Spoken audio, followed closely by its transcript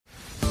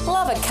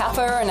a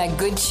cuppa and a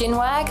good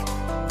chinwag?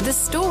 The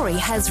Story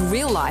has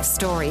real-life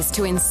stories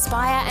to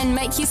inspire and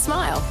make you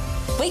smile.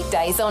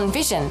 Weekdays on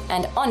Vision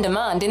and on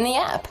demand in the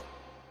app.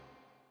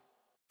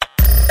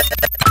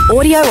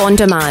 Audio on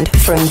demand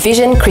from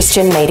Vision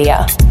Christian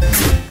Media.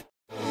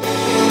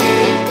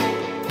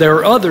 There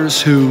are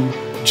others who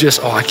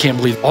just, I can't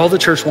believe all the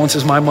church wants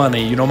is my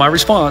money. You know my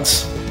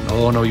response?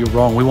 No, you're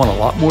wrong. We want a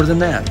lot more than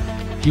that.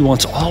 He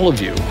wants all of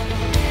you.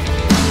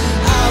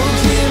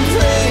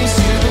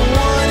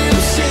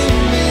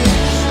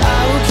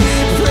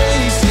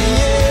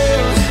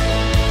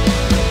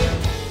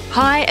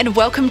 Hi, and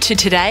welcome to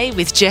Today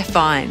with Jeff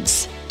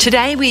Vines.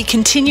 Today we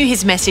continue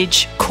his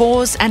message,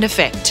 Cause and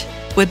Effect.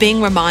 We're being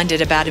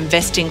reminded about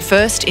investing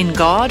first in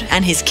God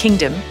and His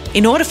kingdom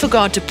in order for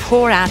God to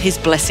pour out His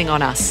blessing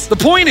on us. The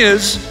point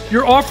is,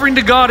 your offering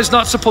to God is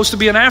not supposed to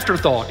be an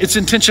afterthought. It's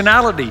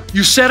intentionality.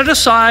 You set it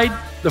aside,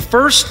 the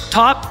first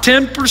top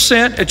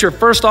 10% at your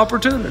first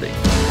opportunity.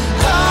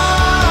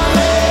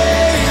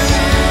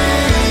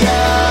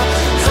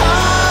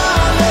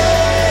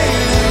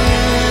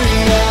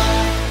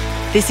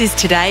 This is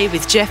Today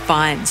with Jeff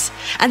Vines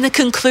and the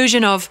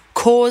conclusion of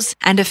Cause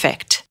and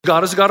Effect.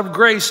 God is a God of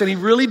grace, and He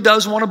really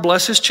does want to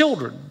bless His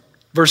children.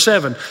 Verse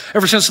 7,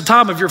 ever since the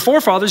time of your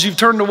forefathers, you've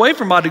turned away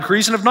from my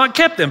decrees and have not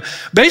kept them.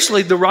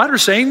 Basically, the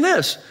writer's saying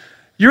this: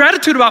 your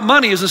attitude about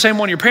money is the same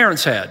one your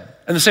parents had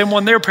and the same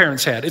one their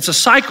parents had. It's a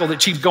cycle that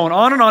keeps going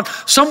on and on.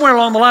 Somewhere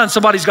along the line,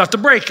 somebody's got to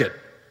break it.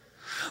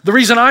 The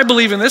reason I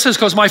believe in this is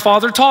because my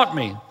father taught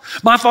me.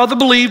 My father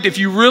believed if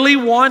you really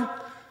want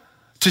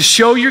to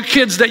show your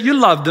kids that you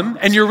love them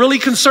and you're really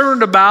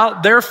concerned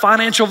about their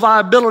financial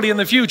viability in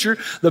the future,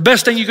 the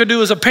best thing you could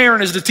do as a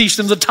parent is to teach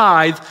them the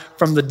tithe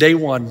from the day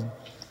one.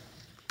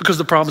 Because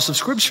the promise of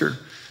Scripture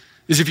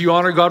is if you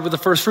honor God with the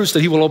first fruits, that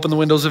He will open the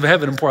windows of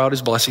heaven and pour out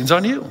His blessings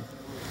on you.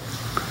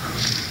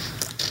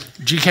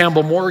 G.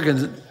 Campbell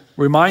Morgan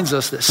reminds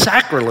us that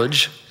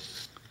sacrilege,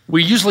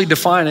 we usually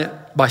define it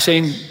by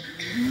saying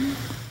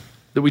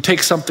that we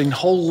take something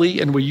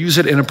holy and we use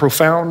it in a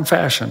profound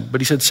fashion. But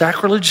he said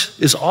sacrilege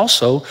is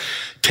also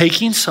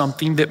taking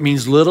something that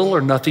means little or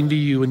nothing to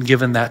you and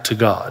giving that to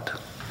God.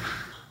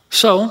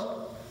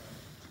 So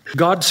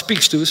God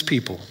speaks to His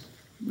people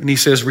and He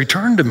says,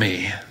 return to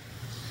me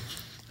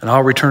and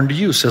I'll return to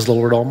you, says the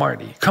Lord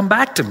Almighty. Come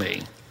back to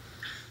me.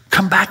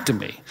 Come back to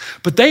me.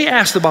 But they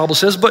ask, the Bible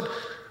says, but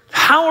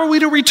how are we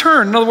to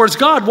return? In other words,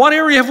 God, what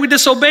area have we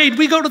disobeyed?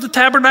 We go to the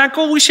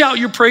tabernacle, we shout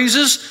your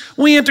praises,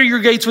 we enter your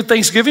gates with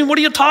thanksgiving. What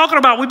are you talking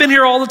about? We've been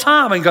here all the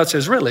time. And God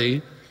says,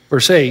 really?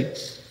 Verse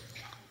 8,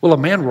 will a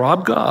man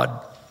rob God?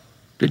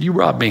 Did you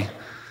rob me?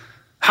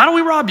 How do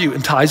we rob you?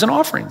 In tithes and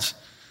offerings.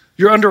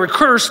 You're under a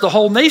curse, the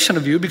whole nation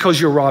of you, because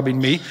you're robbing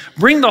me.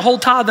 Bring the whole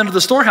tithe into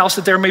the storehouse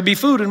that there may be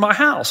food in my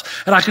house.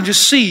 And I can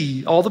just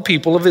see all the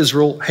people of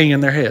Israel hanging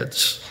their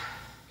heads.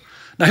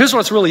 Now here's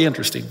what's really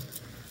interesting.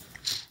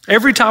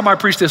 Every time I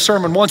preach this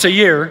sermon once a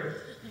year,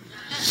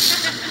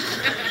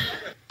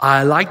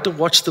 I like to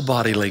watch the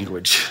body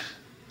language,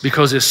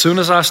 because as soon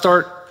as I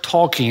start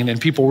talking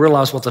and people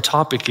realize what the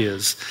topic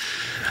is,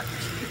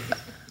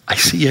 I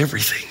see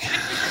everything.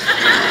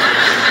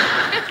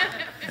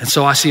 And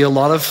so I see a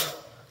lot of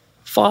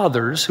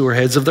fathers who are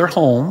heads of their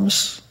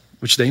homes,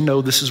 which they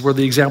know this is where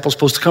the example is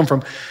supposed to come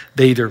from.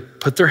 They either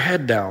put their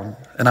head down,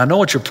 and I know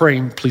what you're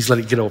praying, please let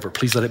it get over,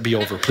 please let it be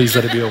over, please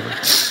let it be over.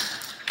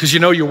 Because you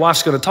know your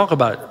wife's going to talk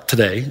about it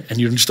today and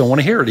you just don't want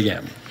to hear it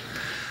again.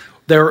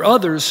 There are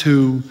others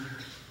who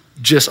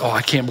just,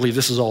 I can't believe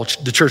this is all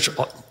the church.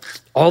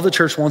 All the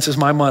church wants is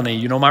my money.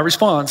 You know my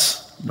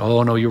response?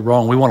 No, you're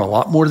wrong. We want a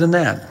lot more than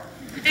that.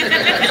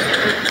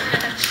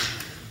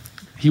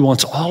 He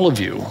wants all of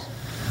you.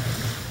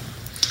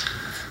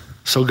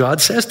 So God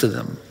says to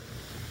them,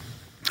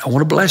 I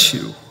want to bless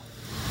you,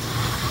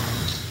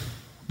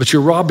 but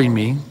you're robbing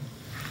me.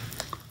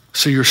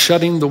 So you're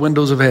shutting the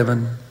windows of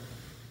heaven.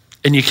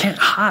 And you can't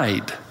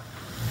hide.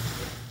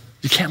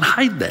 You can't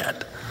hide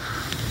that.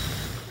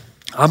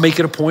 I make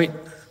it a point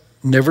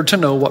never to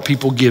know what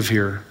people give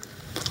here,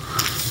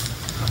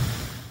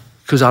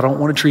 because I don't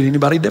want to treat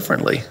anybody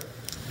differently.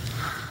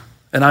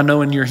 And I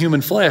know in your human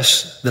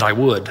flesh that I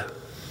would.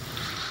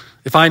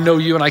 If I know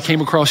you and I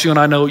came across you and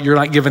I know you're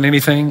not giving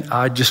anything,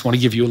 I just want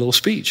to give you a little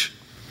speech.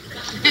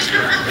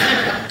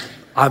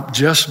 I'm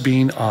just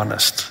being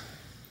honest.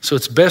 So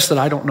it's best that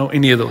I don't know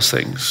any of those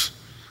things.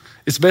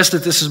 It's best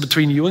that this is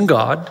between you and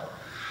God.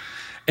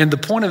 And the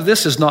point of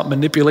this is not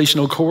manipulation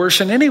or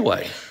coercion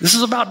anyway. This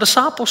is about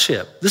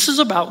discipleship. This is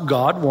about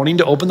God wanting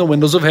to open the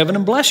windows of heaven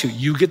and bless you.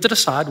 You get to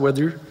decide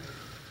whether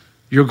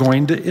you're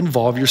going to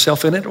involve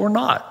yourself in it or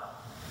not.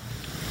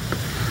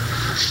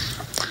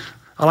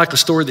 I like a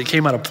story that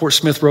came out of Port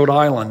Smith, Rhode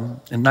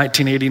Island in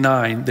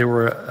 1989. There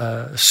were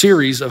a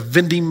series of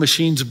vending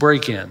machines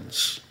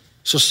break-ins.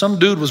 So some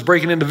dude was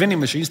breaking into vending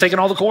machines, taking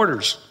all the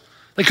quarters.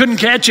 They couldn't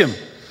catch him.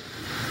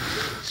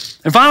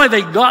 And finally,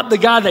 they got the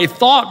guy they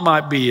thought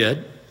might be it,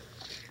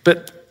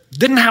 but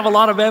didn't have a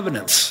lot of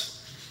evidence.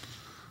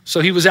 So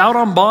he was out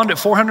on bond at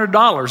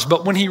 $400,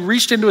 but when he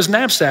reached into his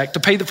knapsack to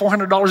pay the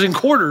 $400 in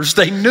quarters,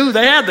 they knew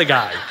they had the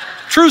guy.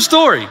 True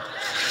story.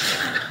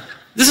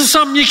 This is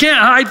something you can't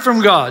hide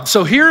from God.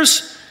 So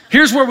here's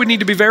where we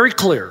need to be very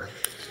clear.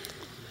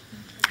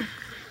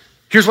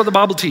 Here's what the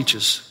Bible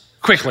teaches.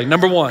 Quickly,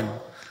 number one,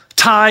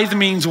 tithe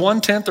means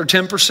 1/10 or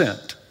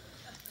 10%.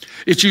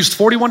 It's used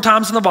 41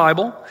 times in the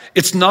Bible.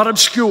 It's not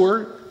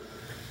obscure.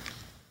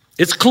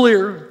 It's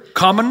clear,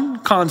 common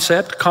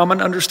concept,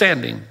 common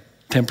understanding,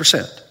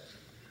 10%.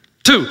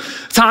 Two,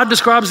 tithe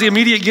describes the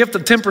immediate gift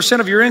of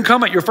 10% of your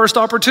income at your first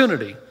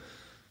opportunity.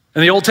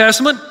 In the Old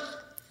Testament,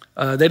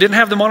 they didn't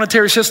have the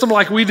monetary system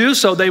like we do,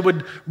 so they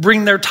would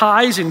bring their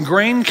tithes in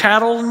grain,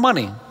 cattle, and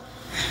money.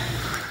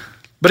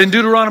 But in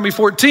Deuteronomy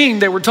 14,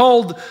 they were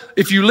told,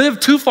 if you live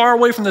too far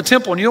away from the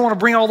temple and you don't want to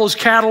bring all those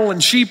cattle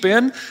and sheep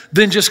in,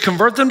 then just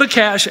convert them to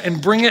cash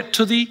and bring it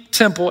to the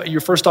temple at your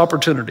first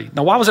opportunity.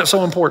 Now, why was that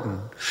so important?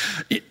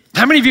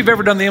 How many of you have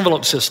ever done the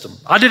envelope system?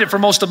 I did it for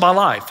most of my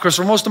life, because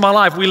for most of my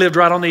life, we lived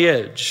right on the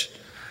edge.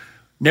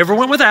 Never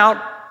went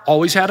without,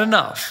 always had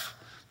enough.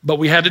 But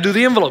we had to do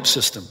the envelope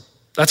system.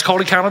 That's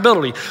called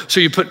accountability. So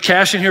you put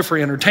cash in here for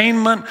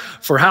entertainment,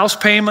 for house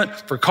payment,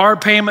 for car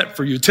payment,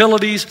 for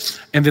utilities,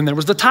 and then there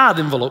was the tithe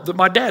envelope that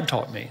my dad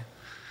taught me.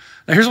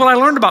 Now here's what I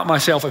learned about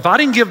myself. If I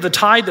didn't give the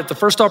tithe at the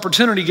first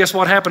opportunity, guess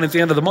what happened at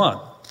the end of the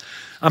month?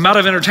 I'm out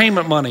of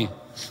entertainment money.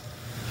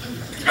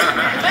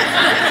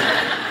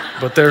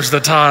 But there's the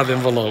tithe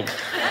envelope.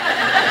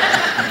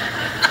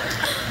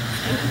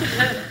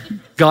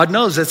 God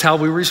knows that's how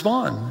we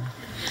respond.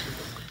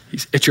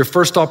 It's your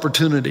first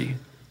opportunity,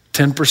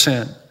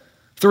 10%.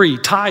 3,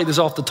 tithe is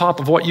off the top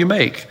of what you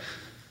make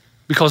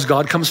because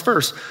God comes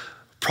first.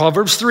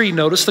 Proverbs 3,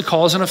 notice the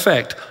cause and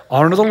effect.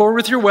 Honor the Lord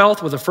with your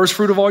wealth, with the first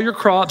fruit of all your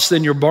crops,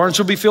 then your barns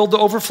will be filled to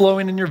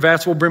overflowing and your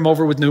vats will brim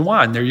over with new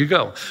wine. There you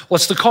go.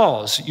 What's the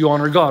cause? You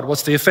honor God.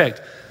 What's the effect?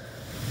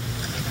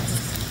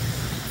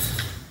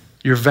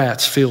 Your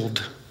vats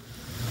filled,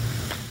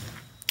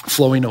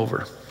 flowing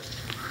over.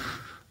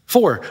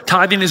 4,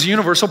 tithing is a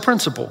universal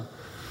principle.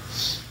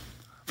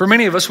 For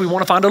many of us, we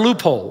want to find a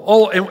loophole.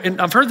 Oh, and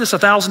I've heard this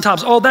 1,000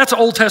 times. Oh, that's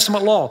Old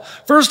Testament law.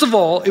 First of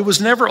all, it was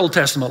never Old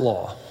Testament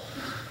law.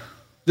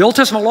 The Old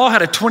Testament law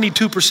had a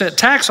 22%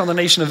 tax on the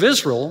nation of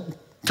Israel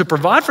to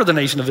provide for the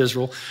nation of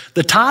Israel.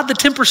 The tithe, the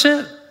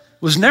 10%,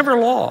 was never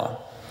law.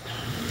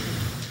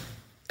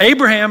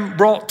 Abraham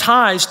brought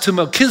tithes to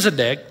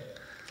Melchizedek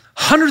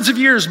hundreds of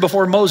years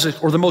before Moses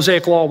or the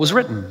Mosaic law was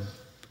written.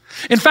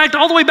 In fact,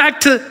 all the way back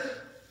to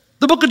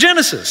the book of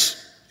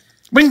Genesis,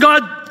 when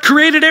God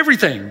created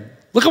everything.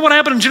 Look at what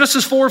happened in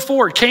Genesis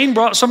 4:4. Cain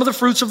brought some of the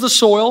fruits of the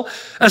soil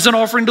as an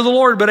offering to the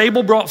Lord, but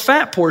Abel brought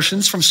fat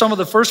portions from some of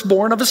the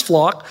firstborn of his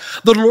flock.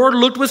 The Lord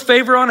looked with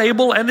favor on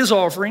Abel and his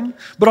offering,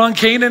 but on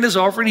Cain and his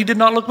offering he did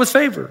not look with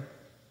favor.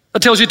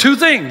 That tells you two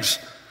things.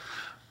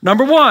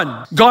 Number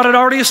one, God had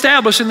already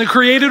established in the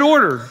created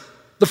order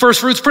the first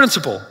fruits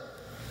principle.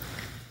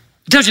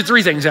 It tells you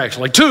three things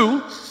actually.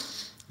 2,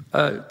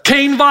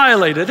 Cain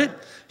violated it.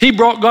 He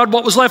brought God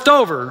what was left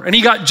over, and he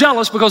got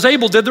jealous because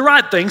Abel did the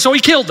right thing, so he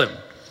killed him.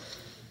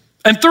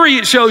 And 3,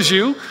 it shows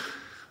you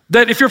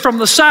that if you're from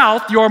the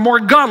South, you are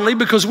more godly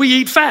because we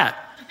eat fat.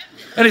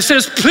 And it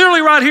says clearly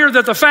right here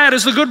that the fat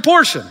is the good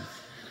portion.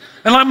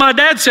 And like my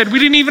dad said, we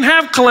didn't even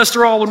have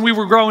cholesterol when we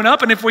were growing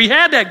up, and if we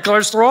had that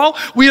cholesterol,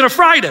 we'd have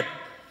fried it.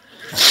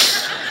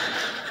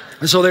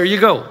 And so there you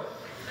go.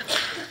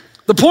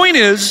 The point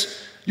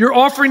is, your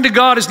offering to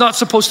God is not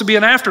supposed to be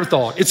an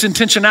afterthought. It's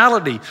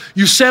intentionality.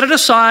 You set it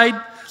aside,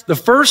 the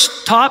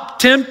first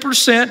top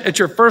 10% at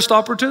your first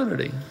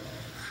opportunity.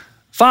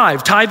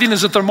 5, tithing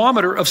is a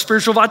thermometer of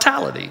spiritual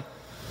vitality.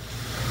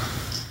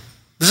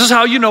 This is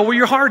how you know where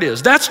your heart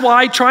is. That's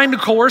why trying to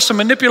coerce and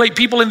manipulate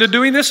people into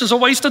doing this is a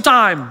waste of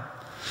time.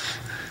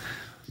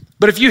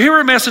 But if you hear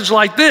a message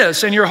like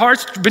this and your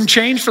heart's been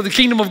changed for the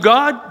kingdom of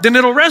God, then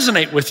it'll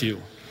resonate with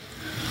you.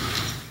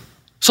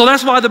 So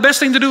that's why the best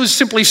thing to do is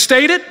simply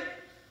state it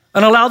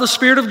and allow the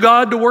Spirit of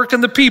God to work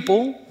in the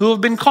people who have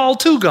been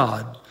called to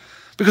God.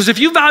 Because if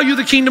you value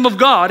the kingdom of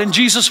God and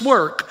Jesus'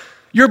 work,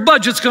 your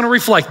budget's going to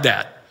reflect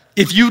that.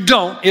 If you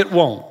don't, it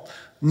won't.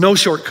 No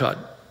shortcut.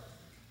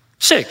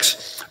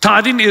 6,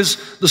 tithing is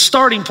the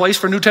starting place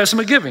for New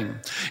Testament giving.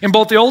 In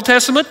both the Old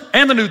Testament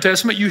and the New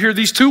Testament, you hear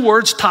these 2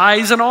 words,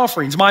 tithes and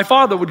offerings. My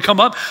father would come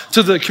up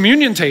to the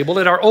communion table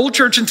at our old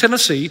church in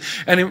Tennessee,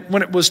 and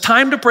when it was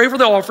time to pray for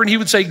the offering, he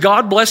would say,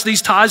 God bless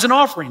these tithes and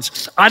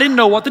offerings. I didn't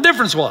know what the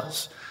difference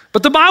was.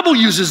 But the Bible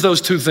uses those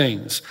 2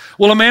 things.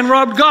 Well, a man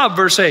robbed God,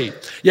 verse 8.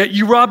 Yet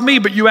you robbed me,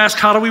 but you ask,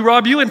 how do we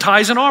rob you? In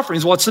tithes and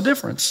offerings. What's the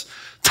difference?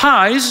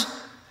 Tithes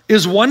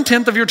is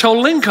 1/10 of your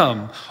total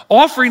income.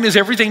 Offering is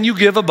everything you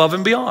give above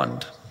and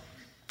beyond.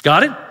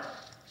 Got it?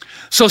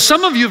 So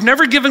some of you have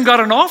never given God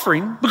an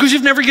offering because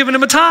you've never given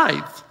him a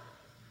tithe.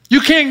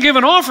 You can't give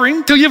an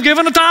offering till you've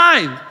given a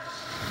tithe.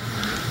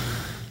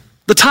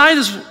 The tithe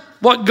is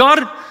what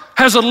God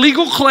has a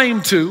legal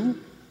claim to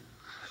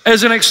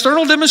as an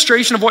external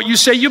demonstration of what you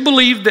say you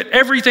believe, that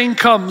everything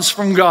comes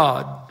from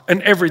God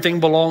and everything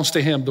belongs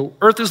to him. The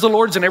earth is the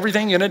Lord's and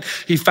everything in it.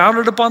 He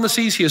founded it upon the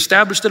seas. He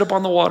established it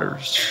upon the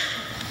waters.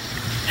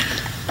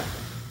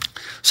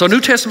 So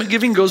New Testament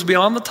giving goes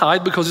beyond the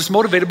tithe because it's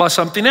motivated by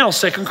something else.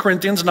 2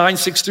 Corinthians 9,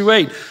 6 through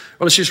 8. Well,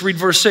 let's just read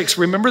verse 6.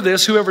 Remember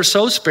this, whoever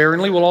sows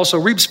sparingly will also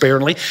reap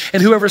sparingly,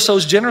 and whoever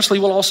sows generously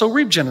will also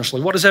reap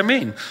generously. What does that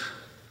mean?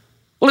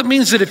 Well, it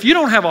means that if you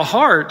don't have a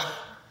heart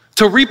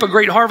to reap a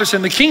great harvest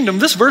in the kingdom,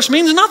 this verse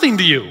means nothing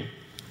to you.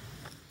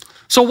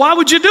 So why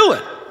would you do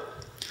it?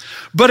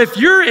 But if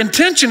your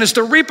intention is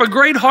to reap a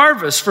great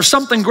harvest for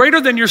something greater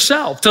than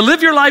yourself, to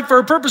live your life for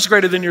a purpose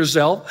greater than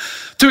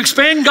yourself, to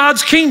expand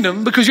God's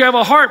kingdom because you have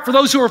a heart for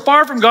those who are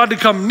far from God to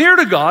come near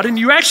to God, and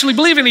you actually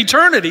believe in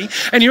eternity,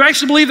 and you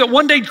actually believe that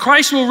one day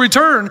Christ will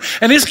return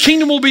and his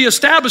kingdom will be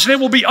established and it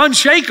will be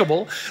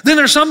unshakable, then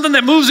there's something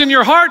that moves in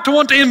your heart to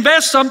want to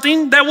invest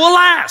something that will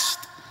last.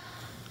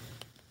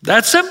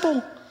 That's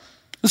simple.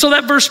 And so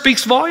that verse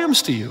speaks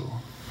volumes to you.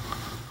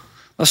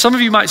 Now, some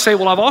of you might say,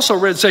 well, I've also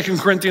read 2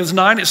 Corinthians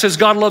 9. It says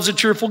God loves a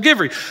cheerful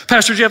giver.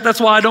 Pastor Jeff, that's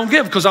why I don't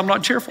give, because I'm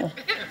not cheerful.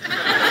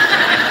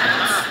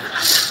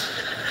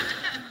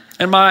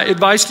 And my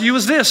advice to you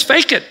is this,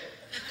 fake it.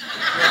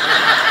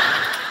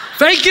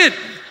 Fake it.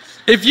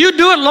 If you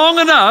do it long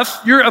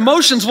enough, your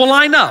emotions will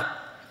line up.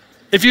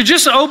 If you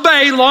just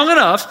obey long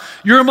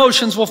enough, your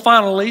emotions will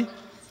finally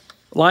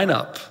line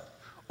up.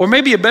 Or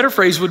maybe a better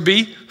phrase would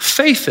be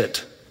faith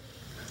it.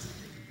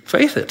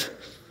 Faith it.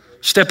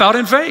 Step out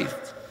in faith.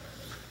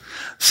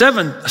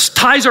 7,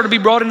 tithes are to be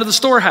brought into the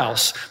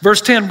storehouse.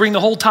 Verse 10, bring the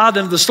whole tithe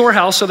into the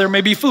storehouse so there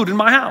may be food in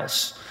my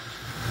house.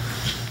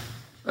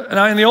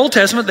 Now in the Old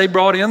Testament, they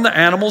brought in the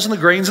animals and the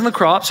grains and the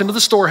crops into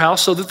the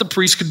storehouse so that the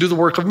priest could do the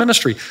work of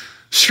ministry.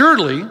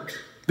 Surely,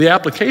 the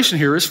application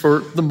here is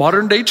for the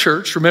modern day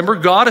church. Remember,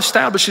 God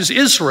establishes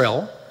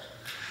Israel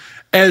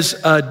as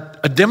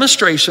a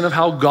demonstration of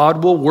how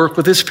God will work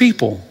with his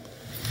people.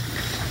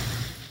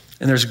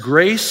 And there's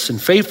grace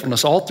and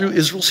faithfulness all through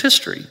Israel's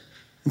history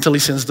until he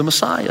sends the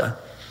Messiah,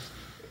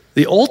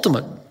 the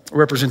ultimate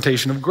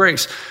representation of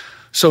grace.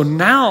 So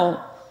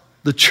now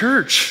the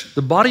church,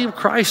 the body of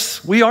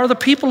Christ, we are the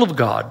people of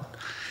God.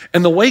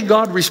 And the way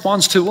God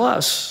responds to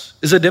us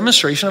is a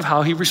demonstration of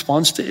how he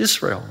responds to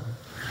Israel.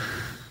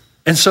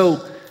 And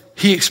so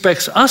he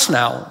expects us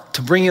now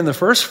to bring in the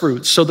first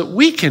fruits so that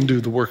we can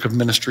do the work of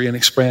ministry and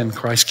expand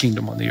Christ's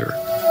kingdom on the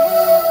earth.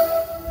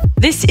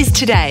 This is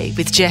Today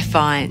with Jeff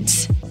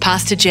Vines.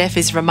 Pastor Jeff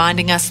is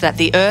reminding us that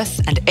the earth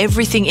and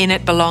everything in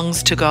it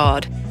belongs to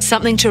God,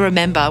 something to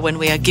remember when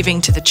we are giving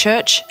to the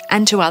church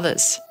and to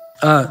others.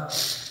 I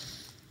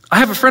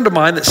have a friend of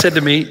mine that said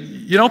to me,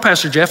 you know,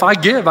 Pastor Jeff, I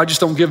give, I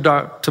just don't give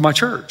to my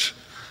church.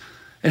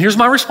 And here's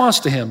my response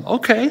to him.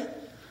 Okay,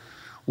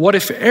 what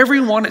if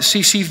everyone at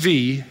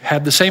CCV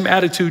had the same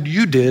attitude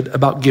you did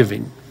about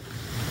giving?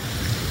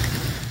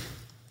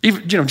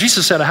 Even,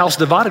 Jesus said a house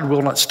divided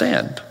will not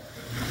stand.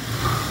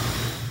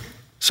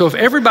 So if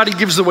everybody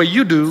gives the way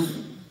you do,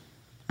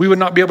 we would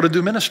not be able to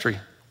do ministry.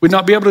 We'd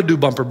not be able to do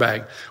bumper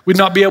bag. We'd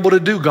not be able to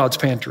do God's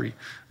pantry.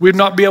 We'd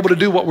not be able to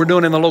do what we're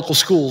doing in the local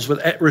schools with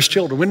at-risk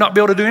children. We'd not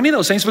be able to do any of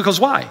those things because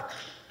why?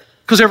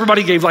 Because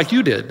everybody gave like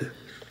you did.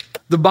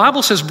 The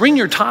Bible says bring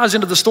your tithes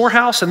into the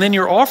storehouse and then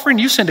your offering,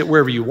 you send it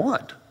wherever you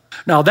want.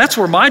 Now that's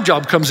where my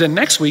job comes in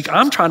next week.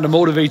 I'm trying to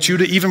motivate you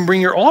to even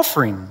bring your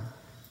offering.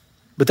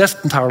 But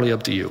that's entirely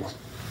up to you.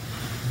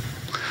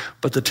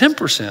 But the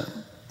 10%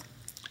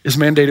 is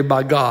mandated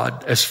by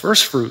God as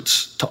first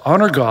fruits to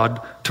honor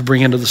God, to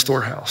bring into the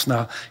storehouse.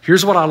 Now,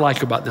 here's what I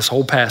like about this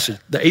whole passage.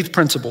 The 8th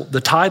principle, the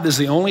tithe is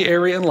the only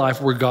area in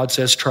life where God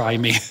says, try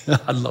me.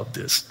 I love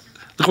this.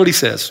 Look what he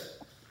says.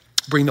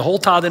 Bring the whole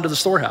tithe into the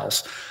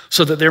storehouse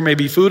so that there may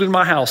be food in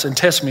my house, and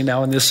test me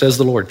now in this, says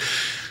the Lord.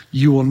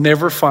 You will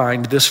never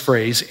find this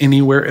phrase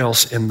anywhere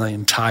else in the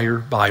entire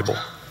Bible.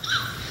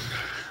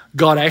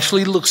 God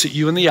actually looks at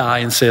you in the eye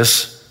and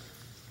says,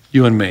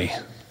 you and me,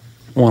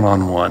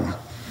 one-on-one.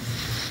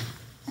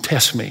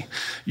 Test me.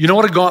 You know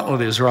what a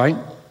gauntlet is, right?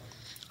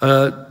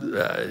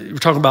 We're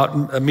talking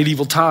about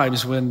medieval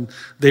times when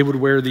they would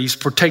wear these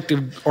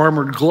protective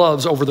armored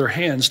gloves over their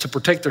hands to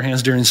protect their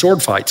hands during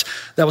sword fights.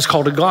 That was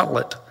called a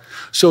gauntlet.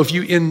 So if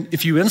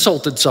you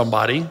insulted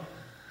somebody,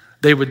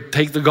 they would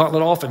take the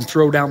gauntlet off and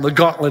throw down the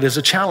gauntlet as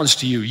a challenge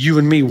to you, you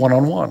and me,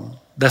 one-on-one.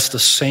 That's the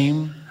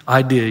same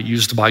idea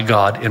used by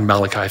God in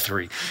Malachi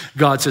 3.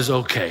 God says,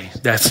 okay,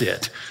 that's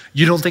it.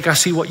 You don't think I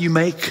see what you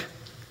make?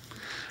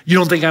 You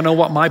don't think I know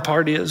what my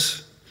part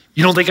is?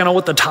 You don't think I know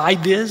what the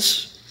tithe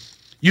is?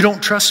 You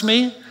don't trust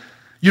me?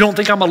 You don't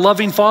think I'm a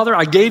loving father?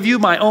 I gave you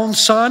my own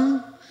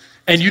son,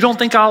 and you don't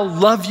think I'll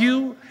love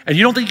you? And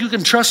you don't think you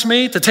can trust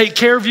me to take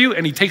care of you?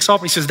 And he takes off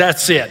and he says,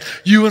 that's it.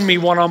 You and me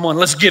one-on-one.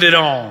 Let's get it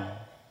on.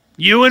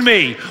 You and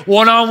me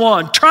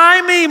one-on-one.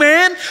 Try me,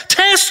 man.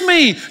 Test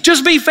me.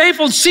 Just be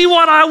faithful and see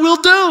what I will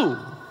do.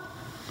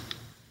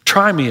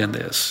 Try me in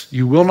this.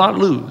 You will not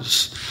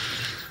lose.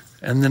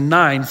 And then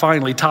 9,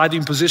 finally,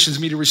 tithing positions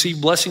me to receive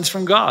blessings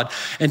from God.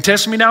 And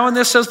test me now in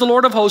this, says the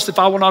Lord of hosts, if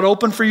I will not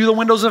open for you the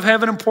windows of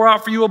heaven and pour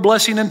out for you a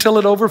blessing until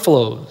it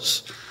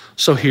overflows.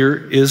 So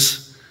here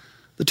is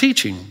the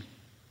teaching.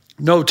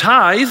 No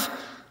tithe,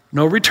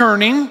 no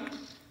returning,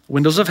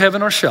 windows of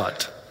heaven are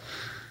shut.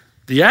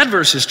 The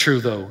adverse is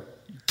true though.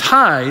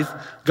 Tithe,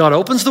 God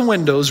opens the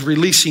windows,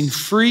 releasing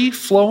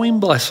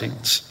free-flowing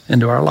blessings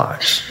into our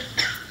lives.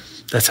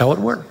 That's how it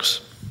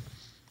works.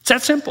 It's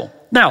that simple.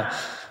 Now,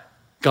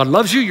 God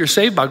loves you. You're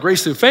saved by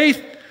grace through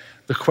faith.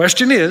 The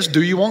question is,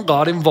 do you want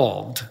God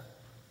involved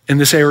in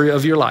this area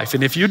of your life?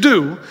 And if you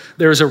do,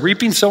 there is a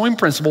reaping, sowing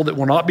principle that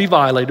will not be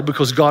violated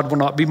because God will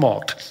not be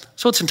mocked.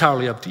 So it's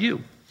entirely up to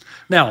you.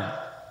 Now,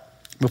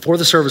 before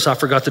the service, I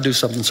forgot to do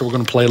something, so we're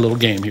going to play a little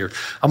game here.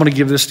 I'm going to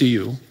give this to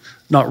you.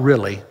 Not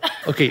really.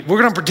 Okay, we're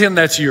going to pretend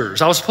that's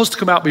yours. I was supposed to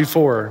come out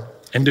before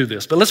and do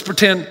this, but let's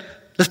pretend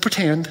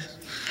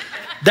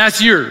that's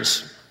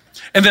yours.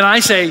 And then I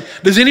say,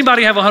 does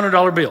anybody have a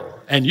 $100 bill?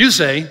 And you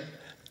say,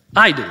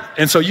 I do.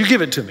 And so you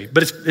give it to me,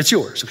 but it's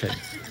yours, okay?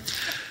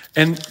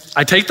 And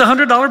I take the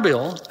 $100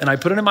 bill and I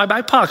put it in my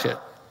back pocket,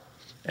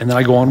 and then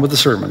I go on with the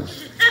sermon.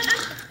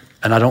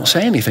 And I don't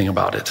say anything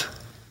about it.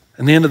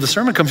 And the end of the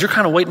sermon comes, you're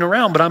kind of waiting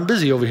around, but I'm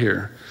busy over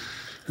here.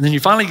 And then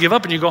you finally give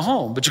up and you go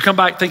home. But you come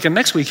back thinking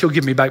next week he'll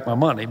give me back my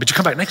money. But you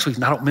come back next week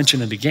and I don't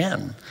mention it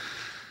again.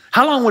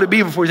 How long would it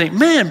be before you think,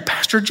 man,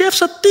 Pastor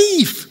Jeff's a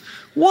thief?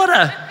 What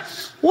a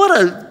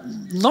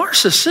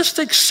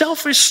narcissistic,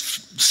 selfish,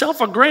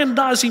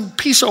 self-aggrandizing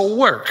piece of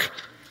work.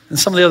 And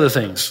some of the other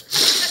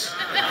things.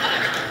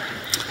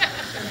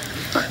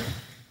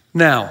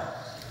 Now,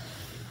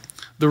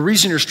 the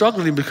reason you're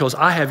struggling is because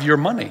I have your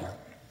money.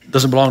 It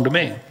doesn't belong to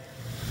me.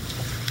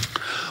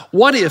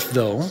 What if,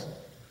 though,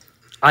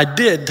 I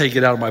did take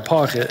it out of my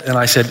pocket and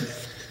I said,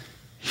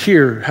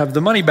 here, have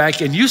the money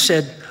back. And you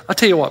said, I'll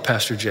tell you what,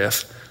 Pastor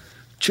Jeff,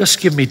 just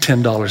give me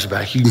 $10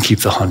 back. You can keep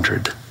the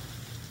 100.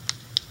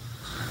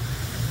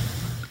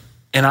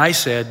 And I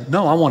said,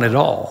 no, I want it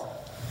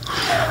all.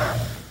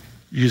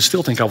 You'd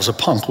still think I was a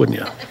punk, wouldn't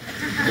you?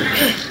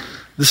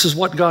 This is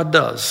what God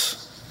does.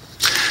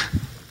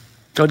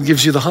 God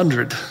gives you the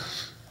 100.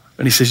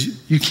 And he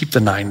says, you keep the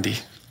 90.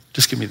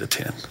 Just give me the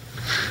 10.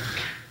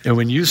 And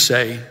when you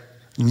say,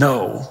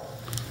 no,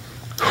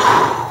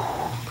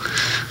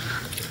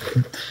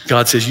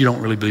 God says, you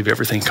don't really believe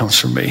everything comes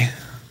from me.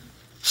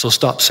 So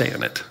stop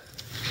saying it.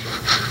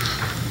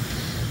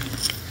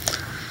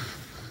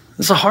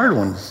 It's a hard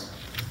one.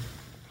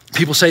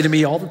 People say to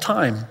me all the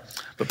time,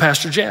 but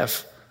Pastor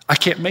Jeff, I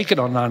can't make it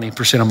on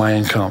 90% of my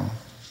income.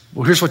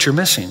 Well, here's what you're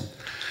missing.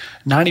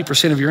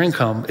 90% of your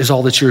income is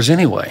all that's yours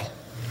anyway.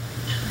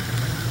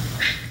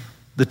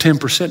 The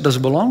 10%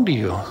 doesn't belong to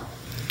you.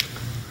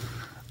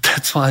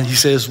 That's why he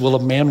says, will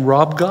a man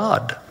rob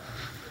God?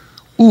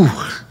 Ooh,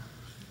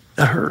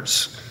 that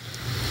hurts.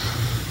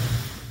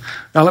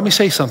 Now let me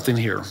say something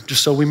here,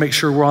 just so we make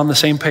sure we're on the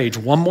same page.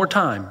 One more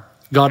time.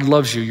 God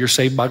loves you. You're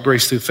saved by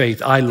grace through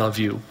faith. I love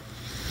you.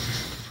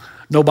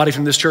 Nobody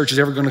from this church is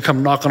ever going to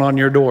come knocking on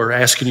your door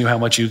asking you how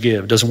much you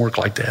give. It doesn't work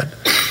like that.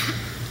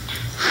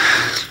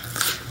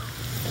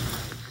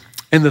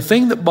 And the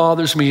thing that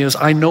bothers me is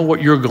I know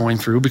what you're going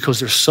through because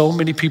there's so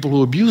many people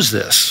who abuse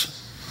this.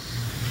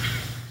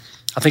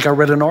 I think I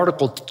read an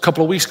article a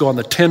couple of weeks ago on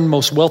the 10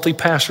 most wealthy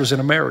pastors in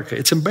America.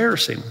 It's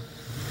embarrassing.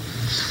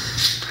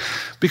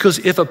 Because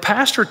if a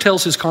pastor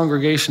tells his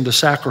congregation to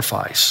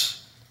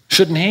sacrifice,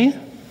 shouldn't he? Yeah,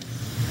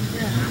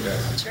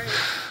 that's right.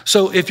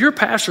 So if your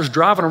pastor's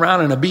driving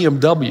around in a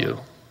BMW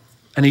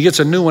and he gets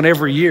a new one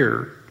every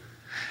year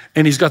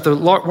and he's got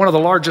one of the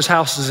largest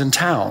houses in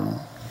town,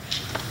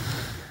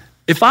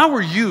 if I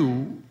were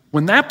you,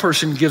 when that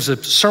person gives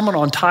a sermon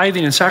on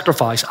tithing and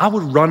sacrifice, I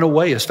would run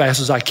away as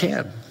fast as I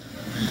can.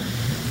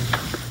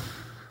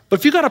 But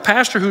if you got a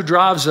pastor who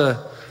drives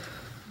a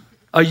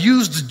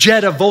used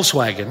Jetta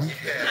Volkswagen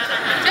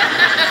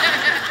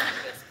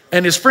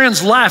and his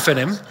friends laugh at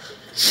him,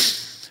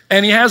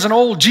 and he has an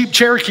old Jeep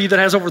Cherokee that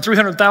has over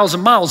 300,000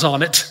 miles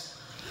on it,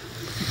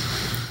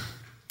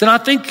 then I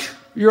think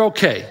you're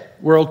okay.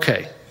 We're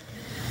okay.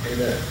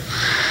 Amen.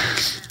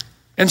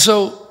 And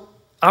so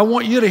I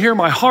want you to hear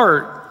my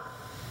heart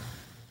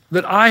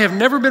that I have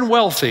never been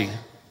wealthy.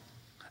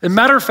 As a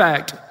matter of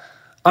fact,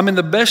 I'm in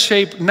the best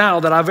shape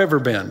now that I've ever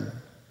been.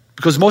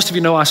 Because most of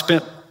you know I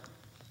spent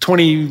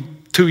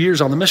 22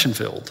 years on the mission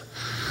field.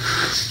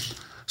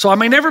 So I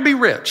may never be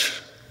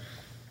rich.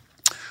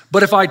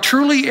 But if I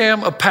truly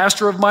am a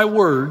pastor of my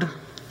word,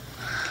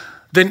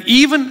 then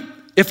even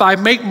if I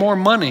make more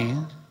money,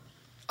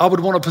 I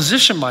would want to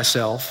position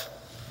myself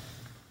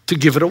to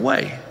give it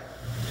away.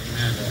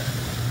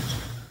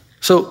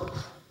 So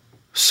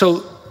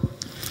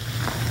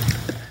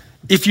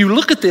if you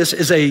look at this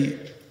as a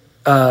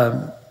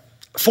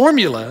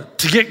formula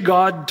to get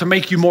God to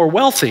make you more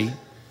wealthy,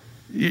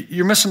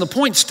 you're missing the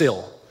point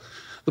still.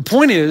 The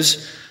point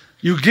is,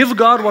 you give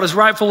God what is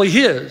rightfully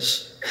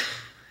his.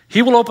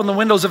 He will open the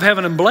windows of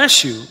heaven and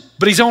bless you,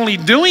 but he's only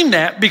doing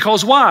that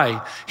because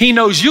why? He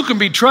knows you can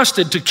be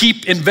trusted to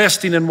keep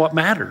investing in what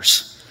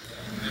matters.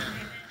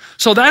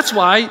 So that's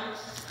why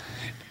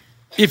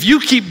if you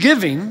keep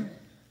giving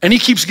and he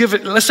keeps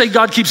giving, let's say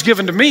God keeps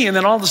giving to me, and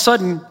then all of a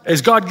sudden,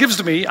 as God gives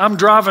to me, I'm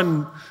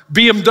driving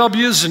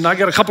BMWs and I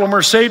got a couple of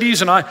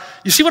Mercedes, and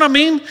you see what I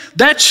mean?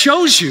 That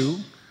shows you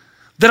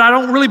that I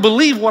don't really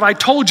believe what I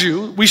told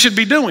you we should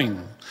be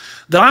doing.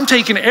 that I'm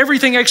taking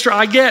everything extra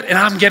I get and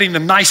I'm getting the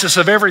nicest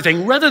of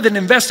everything rather than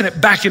investing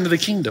it back into the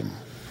kingdom.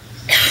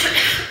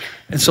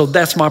 And so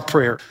that's my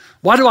prayer.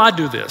 Why do I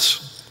do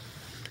this?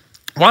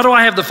 Why do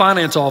I have the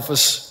finance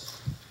office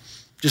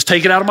just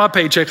take it out of my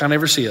paycheck? I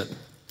never see it.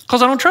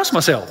 Because I don't trust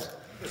myself.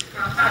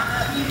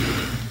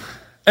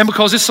 And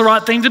because it's the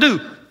right thing to do.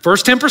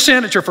 First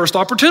 10%, it's your first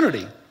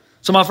opportunity.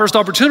 So my first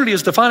opportunity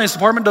is the finance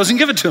department doesn't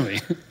give it to me.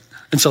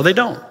 And so they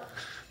don't.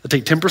 They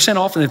take 10%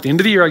 off, and at the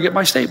end of the year, I get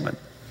my statement.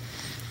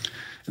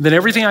 And then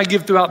everything I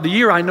give throughout the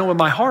year, I know in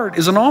my heart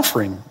is an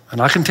offering.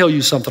 And I can tell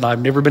you something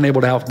I've never been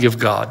able to outgive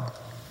God.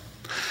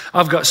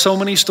 I've got so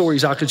many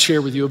stories I could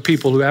share with you of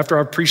people who, after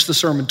I preached the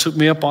sermon, took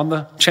me up on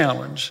the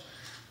challenge.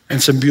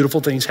 And some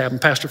beautiful things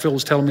happened. Pastor Phil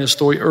was telling me a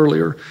story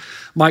earlier.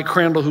 Mike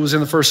Crandall, who was in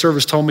the first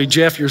service, told me,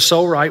 Jeff, you're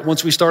so right.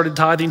 Once we started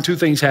tithing, two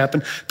things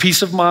happened.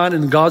 Peace of mind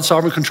and God's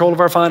sovereign control of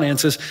our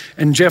finances.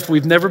 And Jeff,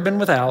 we've never been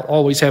without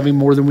always having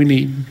more than we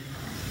need.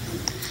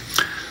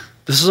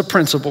 This is a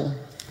principle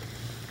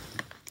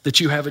that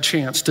you have a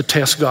chance to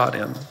test God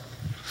in.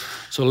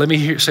 So let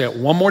me say it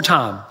one more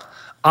time.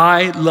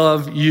 I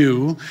love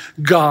you.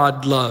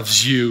 God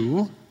loves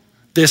you.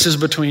 This is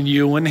between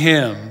you and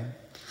him.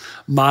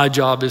 My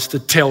job is to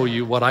tell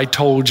you what I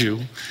told you,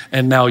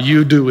 and now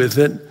you do with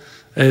it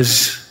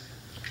as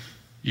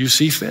you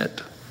see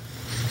fit.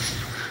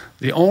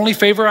 The only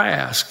favor I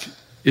ask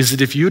is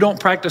that if you don't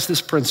practice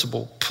this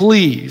principle,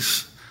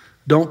 please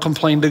don't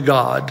complain to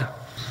God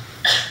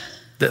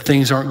that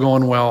things aren't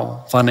going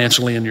well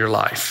financially in your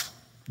life.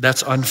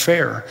 That's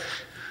unfair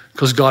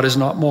because God is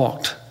not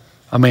mocked.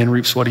 A man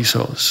reaps what he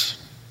sows.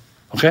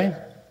 Okay?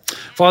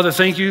 Father,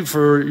 thank you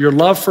for your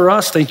love for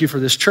us. Thank you for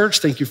this church.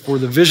 Thank you for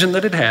the vision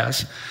that it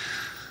has.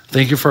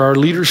 Thank you for our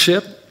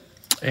leadership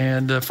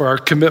and for our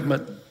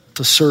commitment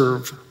to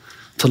serve,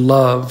 to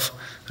love,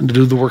 and to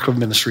do the work of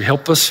ministry.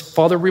 Help us,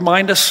 Father,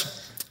 remind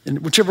us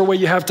in whichever way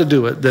you have to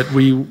do it, that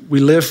we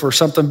live for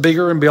something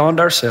bigger and beyond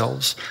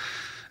ourselves.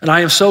 And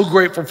I am so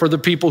grateful for the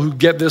people who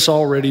get this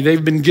already.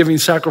 They've been giving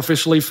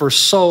sacrificially for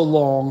so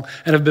long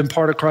and have been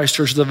part of Christ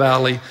Church of the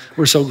Valley.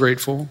 We're so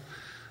grateful.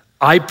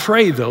 I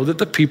pray, though, that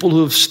the people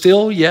who have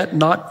still yet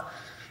not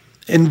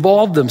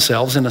involved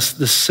themselves in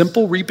this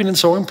simple reaping and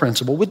sowing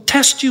principle would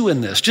test you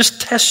in this,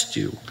 just test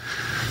you.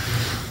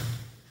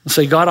 And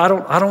say, God,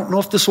 I don't know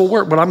if this will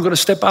work, but I'm going to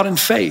step out in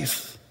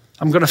faith.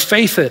 I'm going to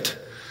faith it.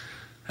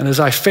 And as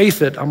I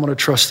faith it, I'm going to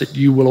trust that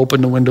you will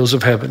open the windows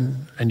of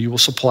heaven and you will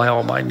supply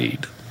all my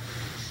need.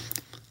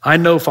 I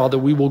know, Father,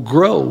 we will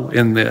grow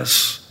in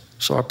this.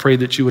 So I pray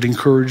that you would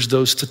encourage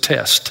those to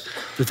test,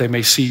 that they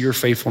may see your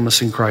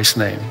faithfulness in Christ's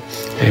name.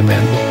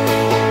 Amen.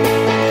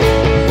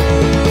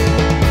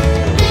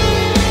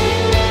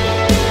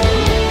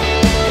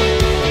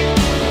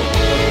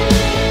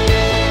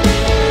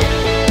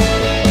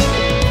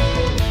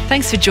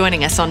 Thanks for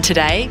joining us on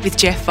Today with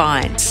Jeff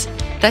Vines.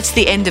 That's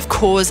the end of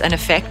Cause and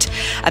Effect,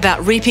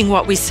 about reaping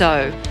what we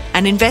sow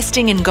and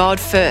investing in God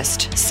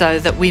first so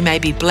that we may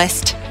be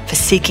blessed for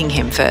seeking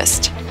him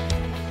first.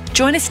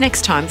 Join us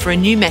next time for a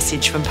new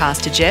message from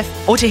Pastor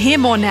Jeff, or to hear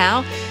more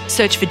now,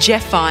 search for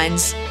Jeff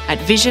Vines at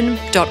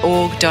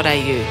vision.org.au.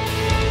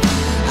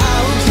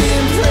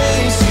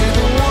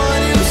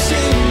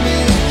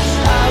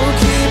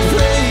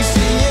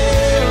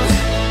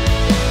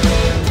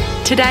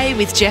 Today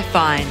with Jeff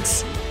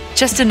Vines.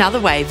 Just another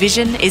way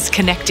Vision is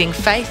connecting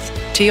faith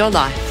to your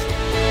life.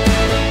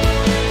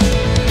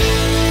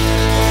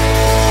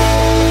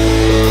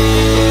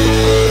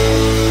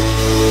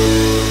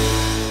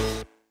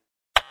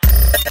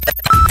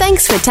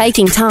 Thanks for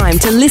taking time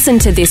to listen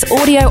to this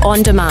audio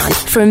on demand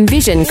from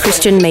Vision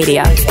Christian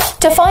Media.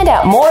 To find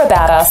out more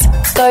about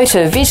us, go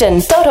to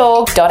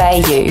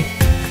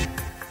vision.org.au.